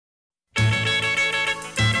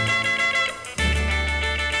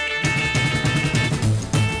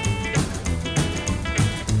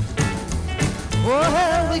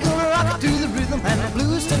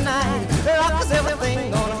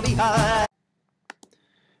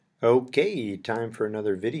Okay, time for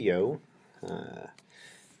another video.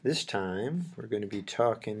 This time we're going to be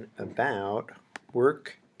talking about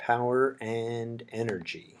work, power, and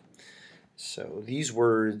energy. So these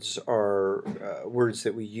words are words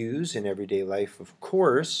that we use in everyday life, of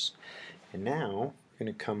course, and now we're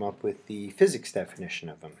going to come up with the physics definition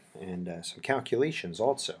of them and some calculations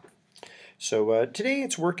also. So today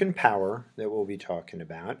it's work and power that we'll be talking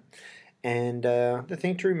about. And the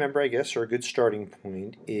thing to remember, I guess, or a good starting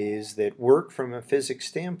point, is that work from a physics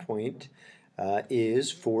standpoint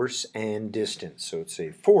is force and distance. So it's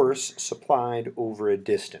a force supplied over a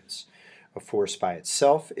distance. A force by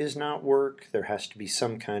itself is not work. There has to be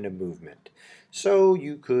some kind of movement. So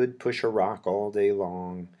you could push a rock all day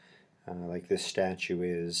long, like this statue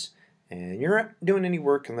is, and you're not doing any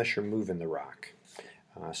work unless you're moving the rock.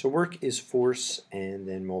 So work is force and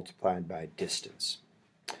then multiplied by distance.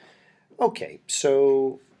 Okay,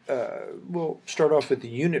 so we'll start off with the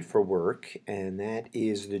unit for work, and that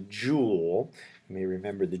is the joule. You may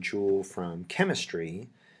remember the joule from chemistry,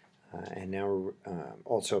 and now we're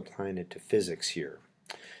also applying it to physics here.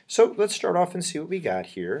 So let's start off and see what we got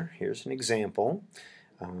here. Here's an example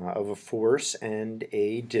of a force and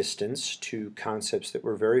a distance, two concepts that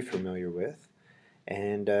we're very familiar with.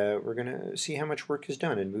 And we're going to see how much work is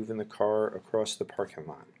done in moving the car across the parking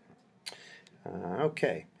lot.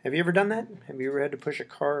 Okay, have you ever done that? Have you ever had to push a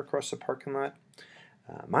car across the parking lot?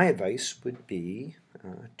 My advice would be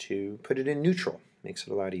to put it in neutral. Makes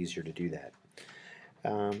it a lot easier to do that.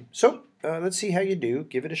 So let's see how you do.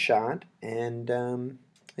 Give it a shot and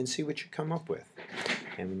see what you come up with.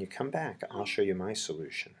 And when you come back, I'll show you my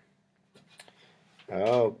solution.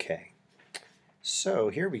 Okay, so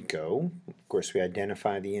here we go. Of course, we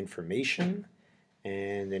identify the information,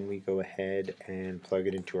 and then we go ahead and plug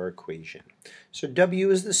it into our equation. So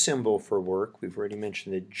W is the symbol for work. We've already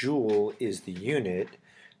mentioned that joule is the unit,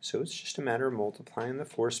 so it's just a matter of multiplying the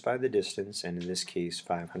force by the distance, and in this case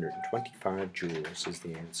 525 joules is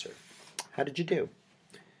the answer. How did you do?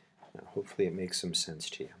 Now, hopefully it makes some sense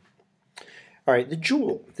to you. Alright, the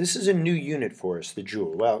joule. This is a new unit for us, the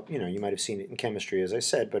joule. Well, you might have seen it in chemistry, as I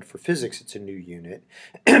said, but for physics it's a new unit.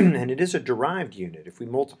 And it is a derived unit. If we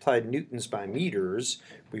multiplied newtons by meters,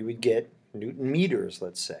 we would get Newton meters,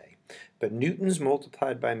 let's say. But newtons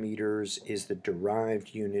multiplied by meters is the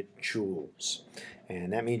derived unit joules.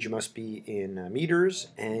 And that means you must be in meters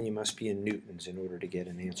and you must be in newtons in order to get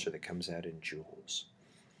an answer that comes out in joules.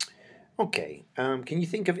 Okay, can you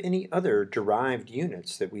think of any other derived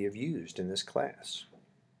units that we have used in this class?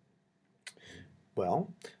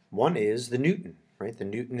 Well, one is the Newton, right? The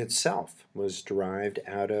Newton itself was derived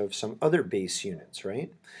out of some other base units,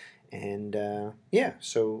 right? And yeah,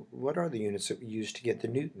 so what are the units that we use to get the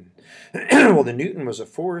Newton? Well, the Newton was a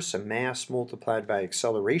force, a mass multiplied by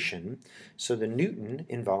acceleration, so the Newton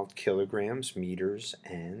involved kilograms, meters,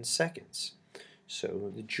 and seconds.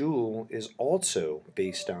 So the joule is also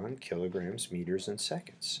based on kilograms, meters, and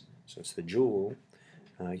seconds. So it's the joule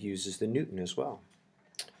uses the Newton as well.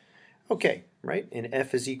 Okay, right, and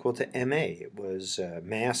F is equal to ma. It was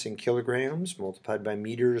mass in kilograms multiplied by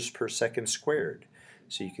meters per second squared.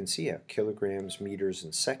 So you can see how kilograms, meters,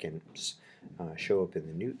 and seconds show up in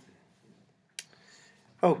the Newton.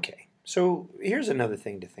 Okay. So here's another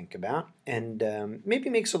thing to think about, and maybe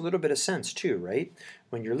makes a little bit of sense too, right?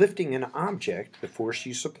 When you're lifting an object, the force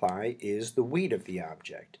you supply is the weight of the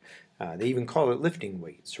object. They even call it lifting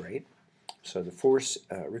weights, right? So the force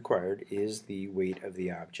required is the weight of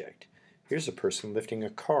the object. Here's a person lifting a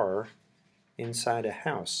car inside a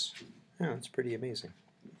house. Oh, that's pretty amazing.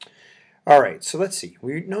 All right, so let's see.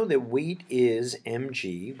 We know that weight is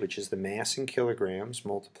mg, which is the mass in kilograms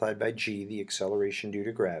multiplied by g, the acceleration due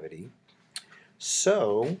to gravity.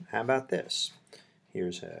 So, how about this?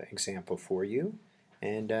 Here's an example for you,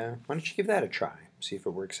 and why don't you give that a try? See if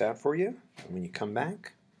it works out for you. And when you come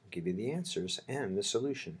back, I'll give you the answers and the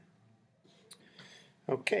solution.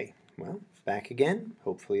 Okay, well, back again.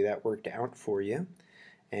 Hopefully that worked out for you.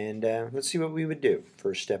 And let's see what we would do.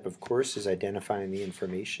 First step, of course, is identifying the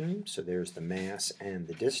information. So there's the mass and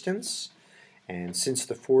the distance. And since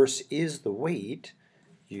the force is the weight,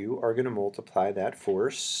 you are going to multiply that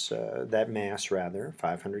force, that mass rather,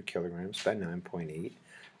 500 kilograms by 9.8.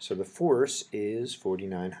 So the force is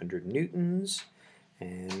 4,900 newtons.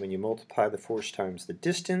 And when you multiply the force times the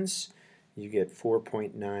distance, you get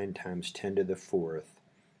 4.9 times 10 to the fourth,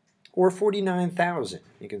 or 49,000.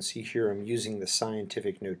 You can see here I'm using the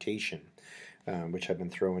scientific notation, which I've been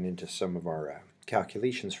throwing into some of our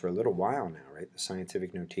calculations for a little while now, right? The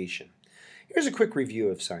scientific notation. Here's a quick review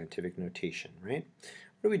of scientific notation, right?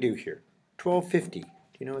 What do we do here? 1250. Do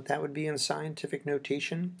you know what that would be in scientific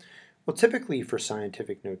notation? Well, typically for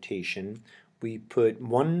scientific notation, we put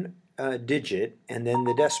one digit and then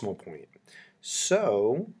the decimal point.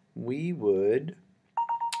 So we would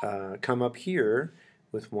come up here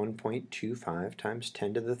with 1.25 times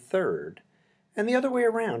 10 to the third. And the other way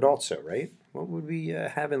around also, right? What would we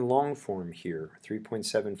have in long form here?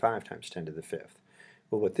 3.75 times 10 to the fifth.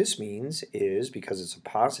 Well, what this means is, because it's a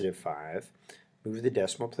positive 5, move the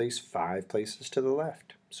decimal place 5 places to the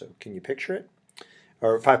left. So can you picture it?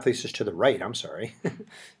 Or 5 places to the right, I'm sorry.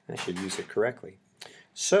 I should use it correctly.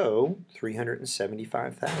 So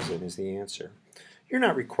 375,000 is the answer. You're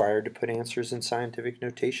not required to put answers in scientific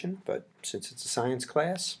notation, but since it's a science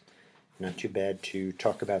class, not too bad to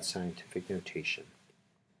talk about scientific notation.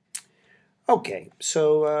 Okay,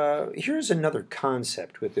 so here's another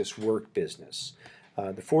concept with this work business.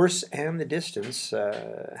 The force and the distance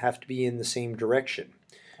have to be in the same direction.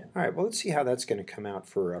 All right, well, let's see how that's going to come out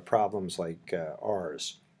for problems like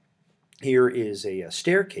ours. Here is a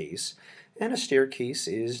staircase, and a staircase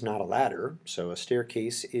is not a ladder, so a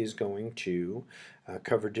staircase is going to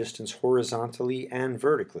cover distance horizontally and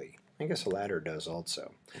vertically. I guess a ladder does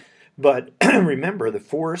also. But remember, the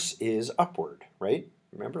force is upward, right?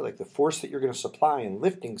 Remember, like the force that you're going to supply in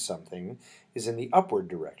lifting something is in the upward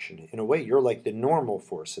direction. In a way, you're like the normal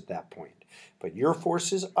force at that point. But your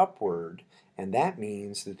force is upward, and that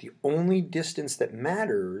means that the only distance that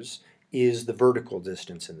matters is the vertical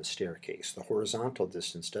distance in the staircase. The horizontal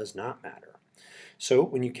distance does not matter. So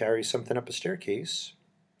when you carry something up a staircase,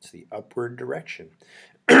 it's the upward direction.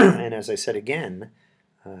 And as I said again,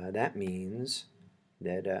 that means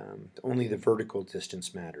that only the vertical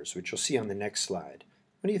distance matters, which you'll see on the next slide.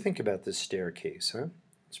 What do you think about this staircase, huh?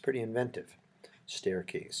 It's pretty inventive.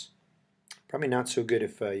 Staircase. Probably not so good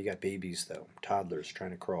if you got babies, though, toddlers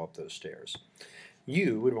trying to crawl up those stairs.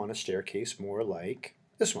 You would want a staircase more like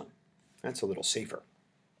this one. That's a little safer.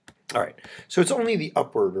 All right, so it's only the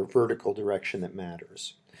upward or vertical direction that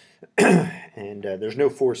matters. And there's no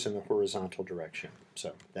force in the horizontal direction,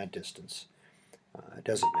 so that distance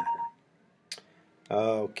doesn't matter.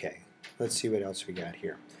 Okay, let's see what else we got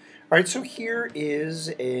here. All right, so here is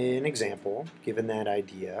an example, given that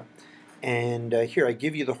idea. And here I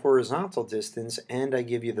give you the horizontal distance and I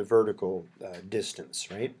give you the vertical distance,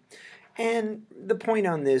 right? And the point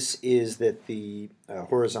on this is that the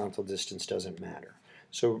horizontal distance doesn't matter.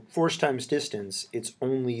 So force times distance, it's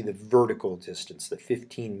only the vertical distance, the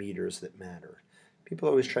 15 meters, that matter. People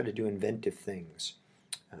always try to do inventive things.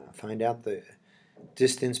 Find out the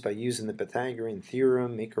distance by using the Pythagorean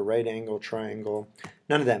theorem, make a right angle triangle.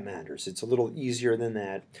 None of that matters. It's a little easier than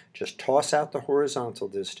that. Just toss out the horizontal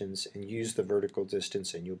distance and use the vertical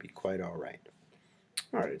distance and you'll be quite all right.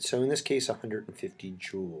 All right, so in this case 150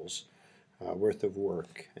 joules worth of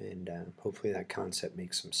work, and hopefully that concept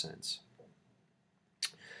makes some sense.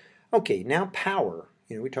 Okay, now power.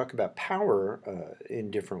 You know, we talk about power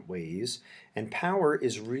in different ways, and power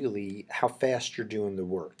is really how fast you're doing the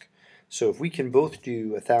work. So if we can both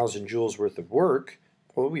do 1,000 joules worth of work,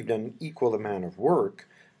 well, we've done an equal amount of work,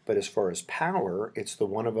 but as far as power, it's the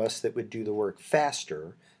one of us that would do the work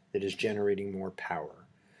faster that is generating more power.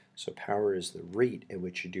 So power is the rate at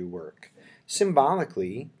which you do work.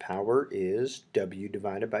 Symbolically, power is W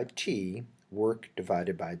divided by T, work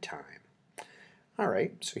divided by time. All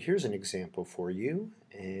right, so here's an example for you,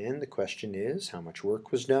 and the question is how much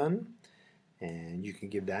work was done, and you can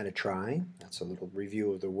give that a try. That's a little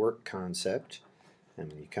review of the work concept,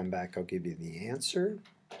 and when you come back I'll give you the answer.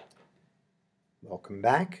 Welcome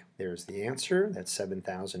back. There's the answer. That's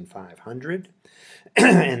 7,500.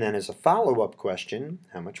 And then as a follow-up question,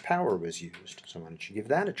 how much power was used? So why don't you give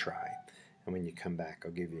that a try, and when you come back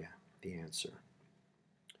I'll give you the answer.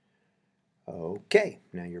 Okay,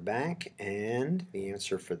 now you're back, and the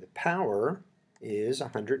answer for the power is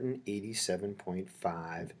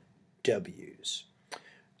 187.5 W's.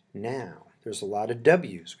 Now, there's a lot of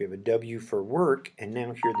W's. We have a W for work, and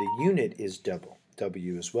now here the unit is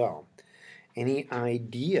W as well. Any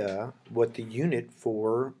idea what the unit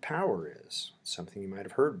for power is? Something you might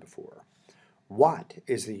have heard before. Watt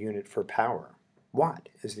is the unit for power. Watt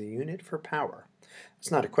is the unit for power.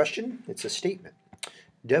 It's not a question, it's a statement.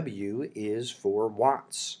 W is for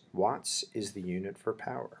watts. Watts is the unit for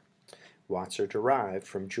power. Watts are derived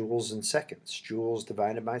from joules and seconds. Joules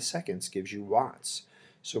divided by seconds gives you watts.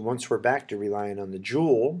 So once we're back to relying on the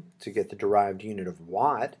joule to get the derived unit of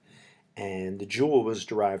watt, and the joule was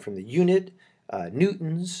derived from the unit,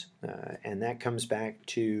 newtons, and that comes back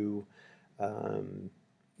to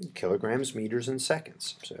kilograms, meters, and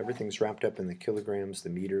seconds. So everything's wrapped up in the kilograms, the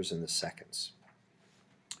meters, and the seconds.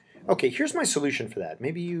 Okay, here's my solution for that.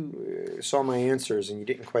 Maybe you saw my answers and you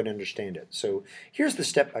didn't quite understand it. So here's the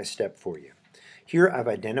step-by-step for you. Here I've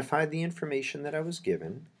identified the information that I was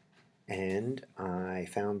given, and I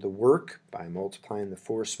found the work by multiplying the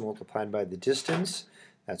force multiplied by the distance.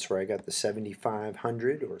 That's where I got the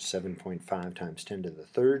 7,500, or 7.5 times 10 to the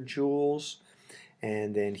third joules.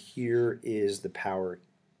 And then here is the power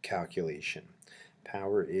calculation.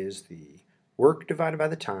 Power is the work divided by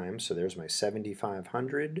the time, so there's my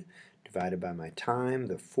 7,500 divided by my time,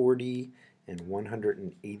 the 40, and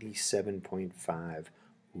 187.5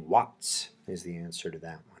 watts is the answer to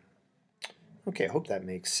that one. Okay, I hope that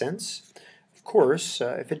makes sense. Of course,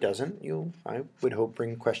 if it doesn't, I would hope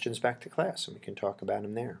bring questions back to class and we can talk about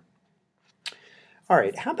them there. All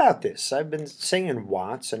right, how about this? I've been saying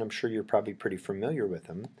watts, and I'm sure you're probably pretty familiar with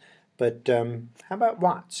them. But how about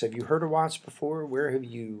watts? Have you heard of watts before? Where have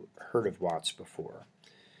you heard of watts before?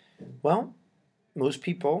 Well, most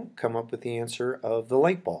people come up with the answer of the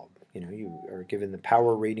light bulb. You are given the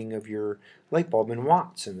power rating of your light bulb in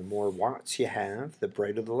watts, and the more watts you have, the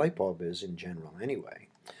brighter the light bulb is in general anyway.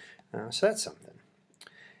 So that's something.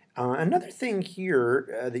 Another thing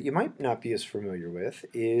here that you might not be as familiar with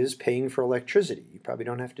is paying for electricity. You probably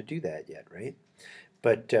don't have to do that yet, right?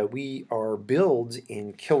 But we are billed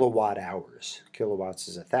in kilowatt hours. Kilowatts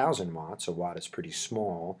is 1,000 watts. A watt is pretty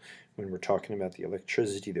small when we're talking about the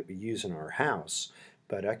electricity that we use in our house.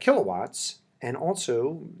 But kilowatts, and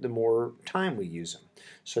also the more time we use them.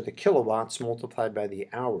 So the kilowatts multiplied by the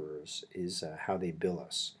hours is how they bill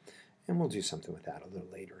us. And we'll do something with that a little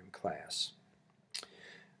later in class.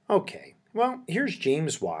 Okay, well, here's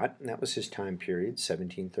James Watt, and that was his time period,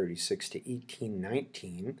 1736 to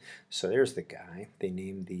 1819. So there's the guy. They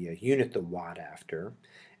named the unit the watt after.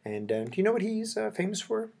 And do you know what he's famous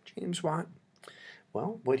for, James Watt?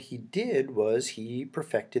 Well, what he did was he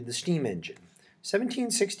perfected the steam engine.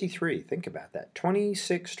 1763, think about that,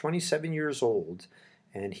 26, 27 years old,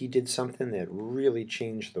 and he did something that really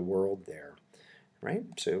changed the world there. Right?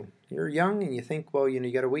 So you're young and you think, well, you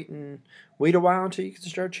got to wait a while until you can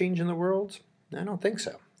start changing the world. I don't think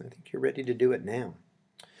so. I think you're ready to do it now.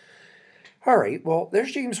 All right, well,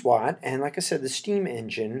 there's James Watt, and like I said, the steam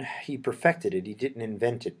engine, he perfected it. He didn't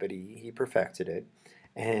invent it, but he perfected it.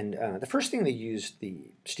 And the first thing they used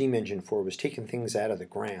the steam engine for was taking things out of the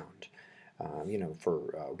ground,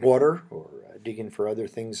 for water or digging for other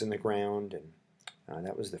things in the ground, and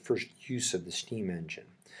that was the first use of the steam engine.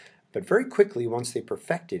 But very quickly, once they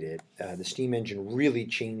perfected it, the steam engine really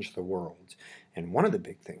changed the world. And one of the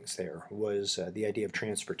big things there was the idea of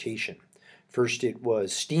transportation. First, it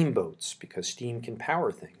was steamboats, because steam can power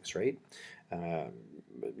things, right?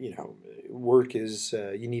 Work is,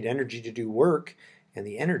 you need energy to do work, and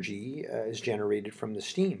the energy is generated from the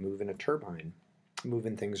steam, moving a turbine,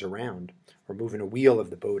 moving things around, or moving a wheel of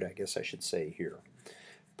the boat, I guess I should say here.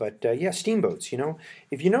 But yeah, steamboats,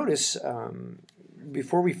 if you notice,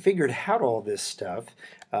 before we figured out all this stuff,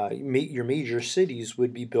 your major cities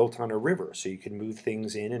would be built on a river, so you could move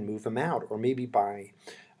things in and move them out, or maybe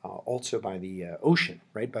also by the ocean,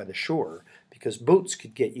 right, by the shore, because boats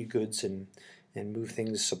could get you goods and move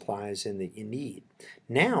things, supplies in that you need.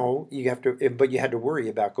 Now you had to worry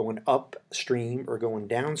about going upstream or going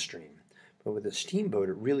downstream. But with a steamboat,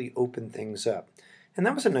 it really opened things up, and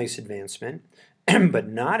that was a nice advancement, but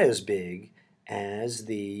not as big as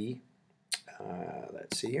the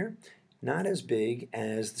let's see here, not as big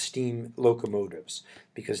as the steam locomotives,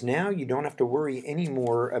 because now you don't have to worry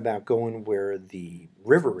anymore about going where the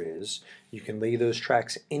river is. You can lay those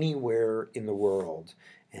tracks anywhere in the world,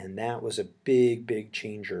 and that was a big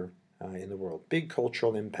changer in the world. Big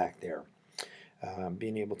cultural impact there.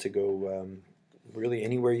 Being able to go really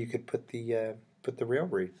anywhere you could put the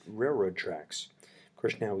railroad tracks. Of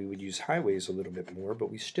course, now we would use highways a little bit more,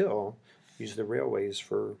 but we still use the railways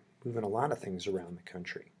for moving a lot of things around the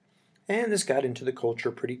country. And this got into the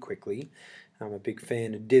culture pretty quickly. I'm a big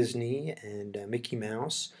fan of Disney and Mickey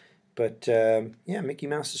Mouse. But yeah, Mickey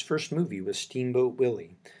Mouse's first movie was Steamboat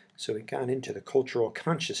Willie. So it got into the cultural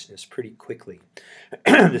consciousness pretty quickly.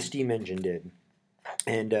 The steam engine did.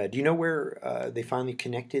 And do you know where they finally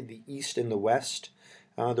connected the east and the west,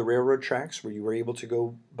 the railroad tracks, where you were able to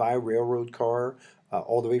go buy a railroad car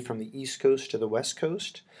all the way from the east coast to the west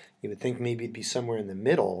coast? You would think maybe it'd be somewhere in the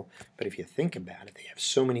middle, but if you think about it, they have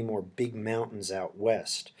so many more big mountains out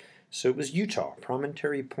west. So it was Utah,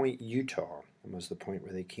 Promontory Point, Utah, was the point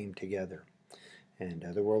where they came together. And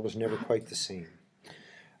the world was never quite the same.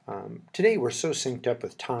 Today we're so synced up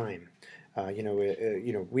with time.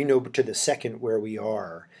 We know to the second where we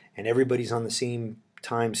are, and everybody's on the same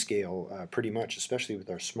time scale pretty much, especially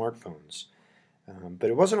with our smartphones. But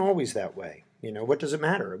it wasn't always that way. You know, what does it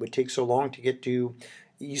matter? It would take so long to get to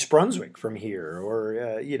East Brunswick from here,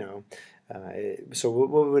 or so what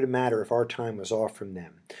would it matter if our time was off from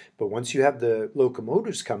them? But once you have the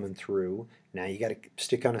locomotives coming through, now you got to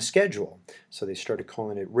stick on a schedule. So they started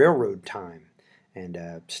calling it railroad time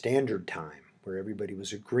and standard time, where everybody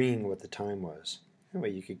was agreeing what the time was. That way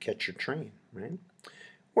you could catch your train, right?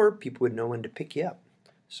 Or people would know when to pick you up.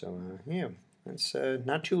 So yeah, that's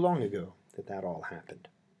not too long ago that all happened.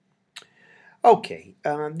 Okay,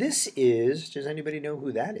 this is, does anybody know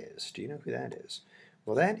who that is? Do you know who that is?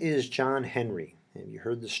 Well, that is John Henry. Have you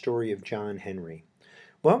heard the story of John Henry?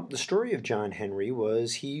 Well, the story of John Henry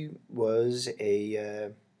was he was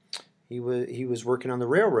working on the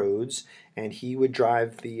railroads, and he would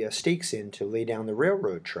drive the stakes in to lay down the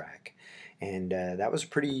railroad track. And that was a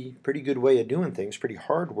pretty good way of doing things, pretty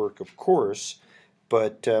hard work, of course.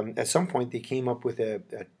 But at some point they came up with a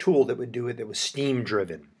tool that would do it that was steam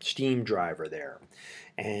driven, steam driver there.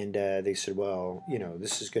 And they said, well, you know,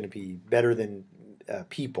 this is going to be better than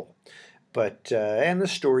people. But and the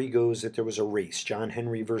story goes that there was a race, John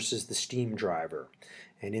Henry versus the steam driver.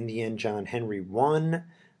 And in the end, John Henry won,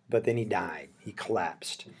 but then he died. He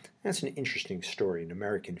collapsed. That's an interesting story, an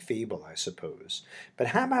American fable, I suppose. But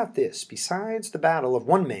how about this? Besides the battle of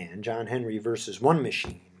one man, John Henry versus one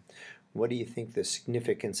machine, what do you think the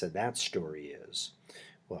significance of that story is?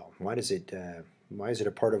 Well, why is it a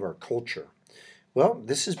part of our culture? Well,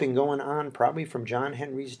 this has been going on probably from John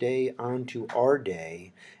Henry's day on to our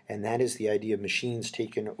day, and that is the idea of machines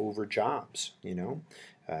taking over jobs, you know.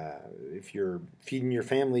 If you're feeding your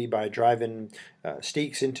family by driving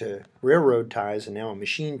stakes into railroad ties and now a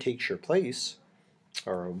machine takes your place,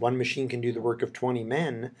 or one machine can do the work of 20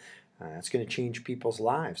 men, that's going to change people's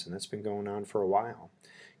lives, and that's been going on for a while.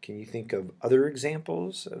 Can you think of other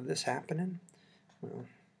examples of this happening? Well,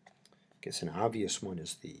 I guess an obvious one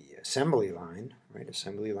is the assembly line, right?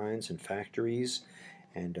 Assembly lines in factories,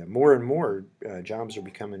 and more jobs are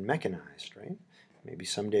becoming mechanized, right? Maybe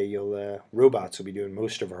someday robots will be doing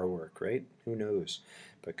most of our work, right? Who knows?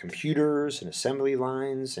 But computers and assembly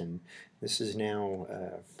lines, and this is now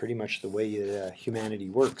pretty much the way that humanity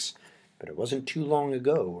works. But it wasn't too long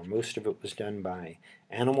ago where most of it was done by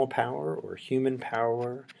animal power or human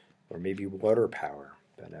power or maybe water power.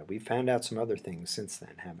 But we found out some other things since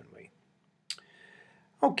then, haven't we?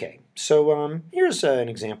 Okay, so here's an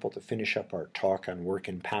example to finish up our talk on work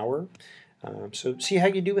and power. So see how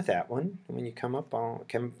you do with that one. And when you come up, I'll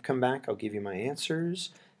come back, I'll give you my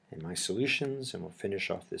answers and my solutions, and we'll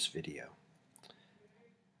finish off this video.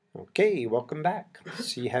 Okay, welcome back.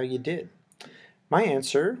 See how you did. My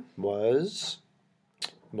answer was,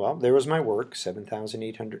 well, there was my work,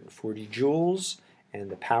 7,840 joules, and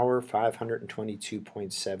the power,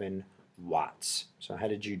 522.7 watts. So how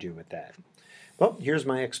did you do with that? Well, here's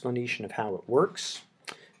my explanation of how it works.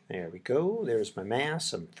 There we go. There's my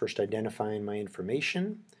mass. I'm first identifying my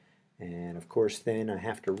information. And of course, then I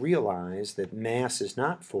have to realize that mass is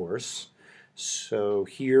not force. So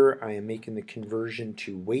here I am making the conversion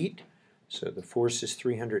to weight. So the force is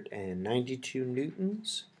 392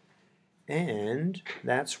 newtons. And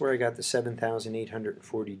that's where I got the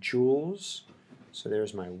 7,840 joules. So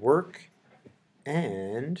there's my work.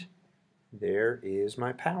 And there is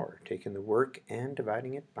my power, taking the work and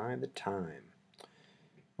dividing it by the time.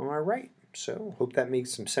 All right, so hope that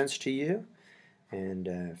makes some sense to you. And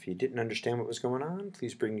if you didn't understand what was going on,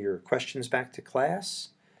 please bring your questions back to class.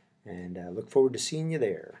 And I look forward to seeing you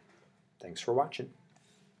there. Thanks for watching.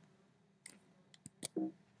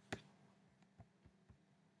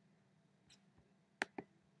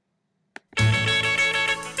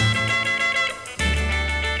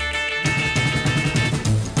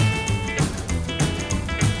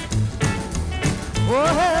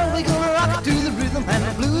 Whoa.